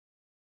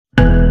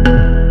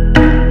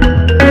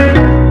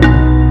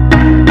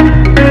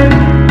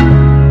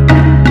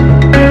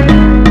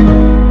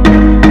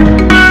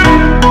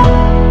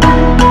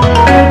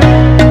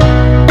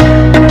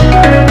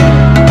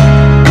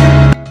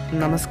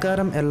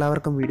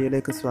എല്ലാവർക്കും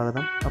വീഡിയോയിലേക്ക്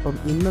സ്വാഗതം. അപ്പം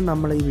ഇന്ന്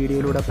നമ്മൾ ഈ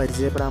വീഡിയോയിലൂടെ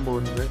പരിചയപ്പെടാൻ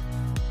പോകുന്നത്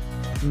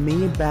മീ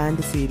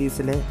ബാൻഡ്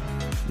സീരീസിലെ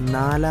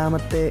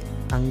 4ാമത്തെ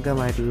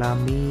അംഗമായിട്ടുള്ള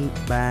മീ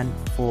ബാൻഡ്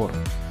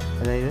 4,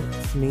 അതായത്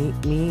മീ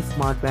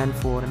സ്മാർട്ട് ബാൻഡ്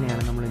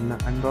 4നെയാണ് നമ്മൾ ഇന്ന്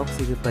അൺബോക്സ്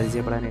ചെയ്ത്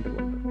പരിചയപ്പെടാനായിട്ട്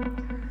പോകുന്നത്.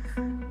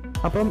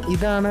 അപ്പം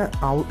ഇതാണ്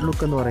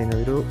ഔട്ട്ലുക്ക് എന്ന് പറയുന്നത്.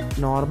 ഒരു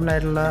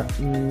നോർമലായിട്ടുള്ള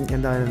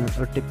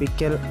ഒരു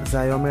ടിപ്പിക്കൽ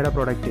സയോമിയുടെ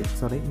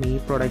മീ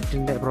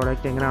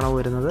പ്രോഡക്റ്റ് എങ്ങനെയാണോ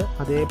വരുന്നത്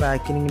അതേ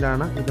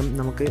പാക്കിങ്ങിലാണ് ഇതും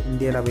നമുക്ക്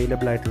ഇന്ത്യയിൽ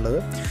അവൈലബിൾ ആയിട്ടുള്ളത്.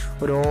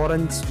 ഒരു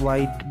ഓറഞ്ച്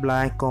വൈറ്റ്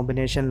ബ്ലാക്ക്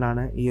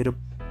കോമ്പിനേഷനിലാണ് ഈ ഒരു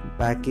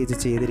പാക്കേജ്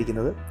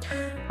ചെയ്തിരിക്കുന്നത്.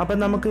 അപ്പം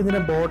നമുക്ക്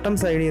ഇതിൻ്റെ ബോട്ടം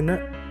സൈഡിൽ നിന്ന്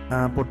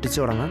പൊട്ടിച്ചു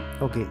തുടങ്ങാം.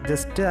 ഓക്കെ,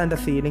 ജസ്റ്റ് അതിൻ്റെ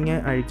സീലിംഗ്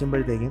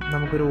അഴിക്കുമ്പോഴത്തേക്കും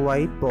നമുക്കൊരു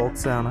വൈറ്റ്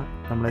ബോക്സ് ആണ്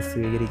നമ്മളെ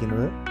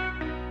സ്വീകരിക്കുന്നത്.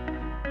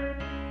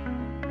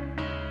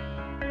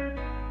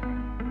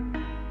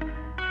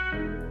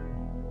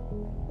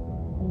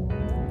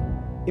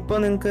 ഇപ്പോൾ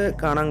നിങ്ങൾക്ക്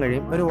കാണാൻ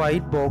കഴിയും, ഒരു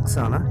വൈറ്റ് ബോക്സ്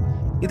ആണ്.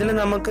 ഇതിൽ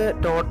നമുക്ക്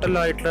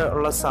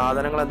ടോട്ടലായിട്ടുള്ള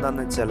സാധനങ്ങൾ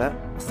എന്താണെന്ന് വെച്ചാൽ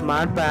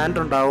സ്മാർട്ട് ബാൻഡ്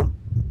ഉണ്ടാവും,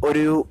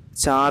 ഒരു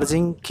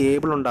ചാർജിങ്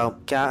കേബിൾ ഉണ്ടാവും.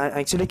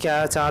 ആക്ച്വലി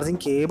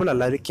ചാർജിങ് കേബിൾ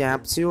അല്ല, ഒരു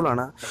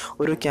ക്യാപ്സ്യൂളാണ്.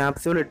 ഒരു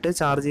ക്യാപ്സ്യൂൾ ഇട്ട്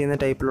ചാർജ് ചെയ്യുന്ന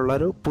ടൈപ്പിലുള്ള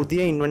ഒരു പുതിയ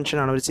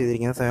ഇൻവെൻഷനാണ് അവർ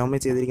ചെയ്തിരിക്കുന്നത്. സയോമി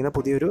ചെയ്തിരിക്കുന്ന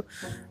പുതിയൊരു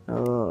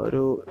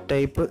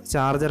ടൈപ്പ്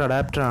ചാർജർ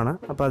അഡാപ്റ്ററാണ്.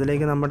 അപ്പോൾ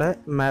അതിലേക്ക് നമ്മുടെ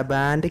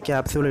ബാൻഡ്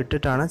ക്യാപ്സ്യൂൾ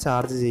ഇട്ടിട്ടാണ്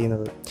ചാർജ്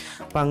ചെയ്യുന്നത്.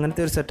 അപ്പോൾ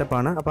അങ്ങനത്തെ ഒരു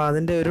സെറ്റപ്പാണ്. അപ്പോൾ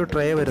അതിൻ്റെ ഒരു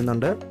ട്രേ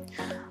വരുന്നുണ്ട്.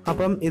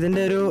 അപ്പം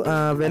ഇതിൻ്റെ ഒരു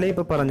വില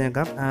ഇപ്പോൾ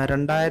പറഞ്ഞേക്കാം.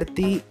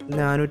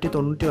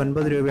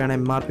 2499 രൂപയാണ്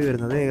MRP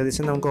വരുന്നത്.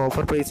 ഏകദേശം നമുക്ക്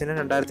ഓഫർ പ്രൈസിന്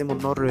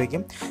 2300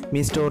 രൂപയ്ക്കും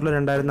മീ സ്റ്റോറിൽ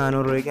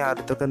 2400 രൂപയ്ക്കും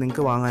അടുത്തൊക്കെ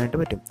നിങ്ങൾക്ക് വാങ്ങാനായിട്ട്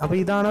പറ്റും. അപ്പോൾ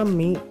ഇതാണ്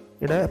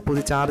മീയുടെ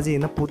ചാർജ്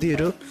ചെയ്യുന്ന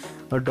പുതിയൊരു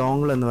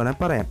ഡോങ്കിൾ എന്ന്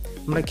പറയാം.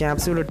 നമ്മുടെ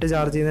ക്യാപ്സ്യൂൾ ഇട്ട്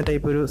ചാർജ് ചെയ്യുന്ന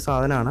ടൈപ്പ് ഒരു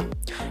സാധനമാണ്.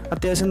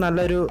 അത്യാവശ്യം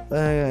നല്ലൊരു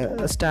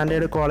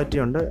സ്റ്റാൻഡേർഡ് ക്വാളിറ്റി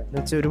ഉണ്ട്.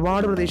 എന്നുവെച്ചാൽ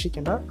ഒരുപാട്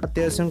പ്രതീക്ഷിക്കേണ്ട,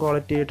 അത്യാവശ്യം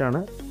ക്വാളിറ്റി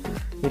ആയിട്ടാണ്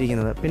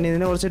ഇരിക്കുന്നത്. പിന്നെ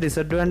ഇതിനെ കുറച്ച്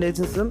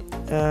ഡിസഡ്വാൻറ്റേജസും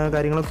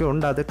കാര്യങ്ങളൊക്കെ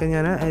ഉണ്ട്. അതൊക്കെ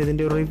ഞാൻ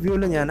ഇതിൻ്റെ ഒരു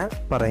റിവ്യൂവിൽ ഞാൻ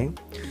പറയും.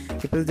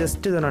 ഇപ്പോൾ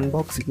ജസ്റ്റ് ഇതൊരു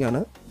അൺബോക്സിംഗ്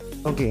ആണ്.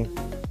 ഓക്കെ,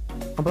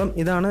 അപ്പം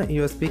ഇതാണ്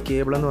USB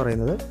കേബിൾ എന്ന്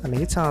പറയുന്നത്,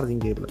 അല്ലെങ്കിൽ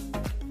ചാർജിങ് കേബിൾ.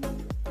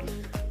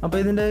 അപ്പോൾ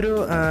ഇതിൻ്റെ ഒരു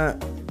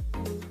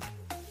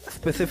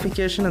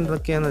സ്പെസിഫിക്കേഷൻ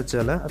എന്തൊക്കെയാണെന്ന്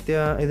വെച്ചാൽ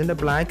ഇതിൻ്റെ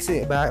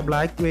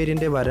ബ്ലാക്ക്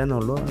വേരിയൻ്റ്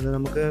വരുന്നുള്ളൂ. അത്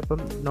നമുക്ക്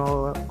ഇപ്പം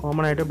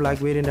കോമൺ ആയിട്ട്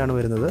ബ്ലാക്ക് വേരിയൻ്റ് ആണ്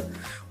വരുന്നത്,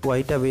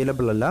 വൈറ്റ്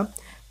അവൈലബിൾ അല്ല.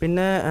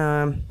 പിന്നെ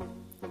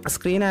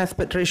സ്ക്രീൻ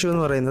ആസ്പെക്ട് റേഷ്യോ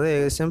എന്ന് പറയുന്നത്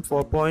ഏകദേശം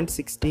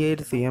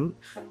 4.68 cm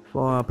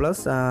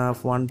പ്ലസ്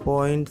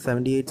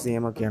 1.78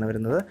 cm ഒക്കെയാണ്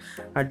വരുന്നത്.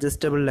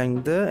 അഡ്ജസ്റ്റബിൾ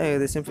ലെങ്ത്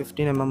ഏകദേശം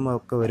 15 mm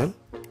ഒക്കെ വരും.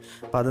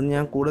 അപ്പോൾ അതൊന്നും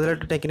ഞാൻ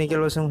കൂടുതലായിട്ട് ടെക്നിക്കൽ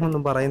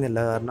വശങ്ങളൊന്നും പറയുന്നില്ല,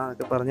 കാരണം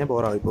അതൊക്കെ പറഞ്ഞാൽ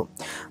ബോറായിപ്പോൾ.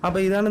 അപ്പോൾ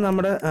ഇതാണ്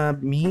നമ്മുടെ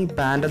മീ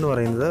ബാൻഡ് എന്ന്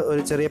പറയുന്നത്.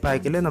 ഒരു ചെറിയ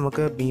പാക്കിൽ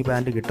നമുക്ക് മീ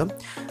ബാൻഡ് കിട്ടും.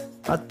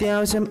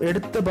 അത്യാവശ്യം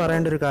എടുത്ത്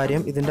പറയേണ്ട ഒരു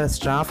കാര്യം, ഇതിൻ്റെ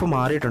സ്ട്രാഫ്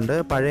മാറിയിട്ടുണ്ട്.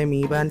 പഴയ മീ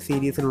ബാൻഡ്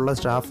സീരീസിലുള്ള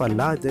സ്ട്രാഫ് അല്ല,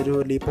 ഇതൊരു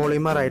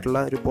പോളിമർ ആയിട്ടുള്ള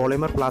ഒരു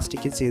പോളിമർ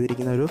പ്ലാസ്റ്റിക് ബിൽഡ്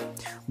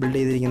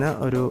ചെയ്തിരിക്കുന്ന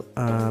ഒരു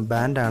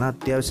ബാൻഡാണ്.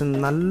 അത്യാവശ്യം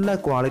നല്ല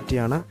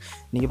ക്വാളിറ്റിയാണ്.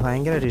 എനിക്ക്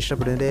ഭയങ്കരമായിട്ട്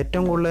ഇഷ്ടപ്പെട്ടു. ഇതിൻ്റെ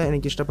ഏറ്റവും കൂടുതൽ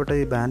എനിക്ക് ഇഷ്ടപ്പെട്ട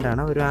ഈ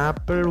ബാൻഡാണ്. ഒരു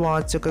ആപ്പിൾ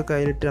വാച്ചൊക്കെ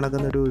കയ്യിലിട്ട്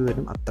നടക്കുന്ന ഒരു ഇത്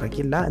വരും,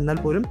 അത്രയ്ക്കില്ല, എന്നാൽ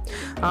പോലും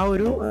ആ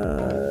ഒരു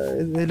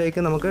ഇതിലേക്ക്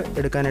നമുക്ക്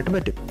എടുക്കാനായിട്ട്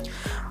പറ്റും.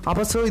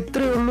 അപ്പോൾ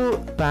ഇത്രയേ ഉള്ളൂ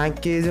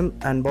പാക്കേജും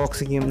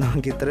അൺബോക്സിങ്ങും.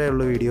 നമുക്ക് ഇത്രയേ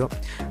ഉള്ളൂ വീഡിയോ.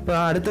 അപ്പോൾ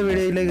അടുത്ത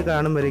വീഡിയോയിലേക്ക്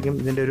കാണുമ്പോഴേക്കും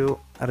ഇതിൻ്റെ ഒരു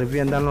റിവ്യൂ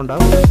എന്താണെന്ന്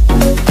ഉണ്ടാവും.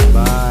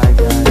 ബൈ.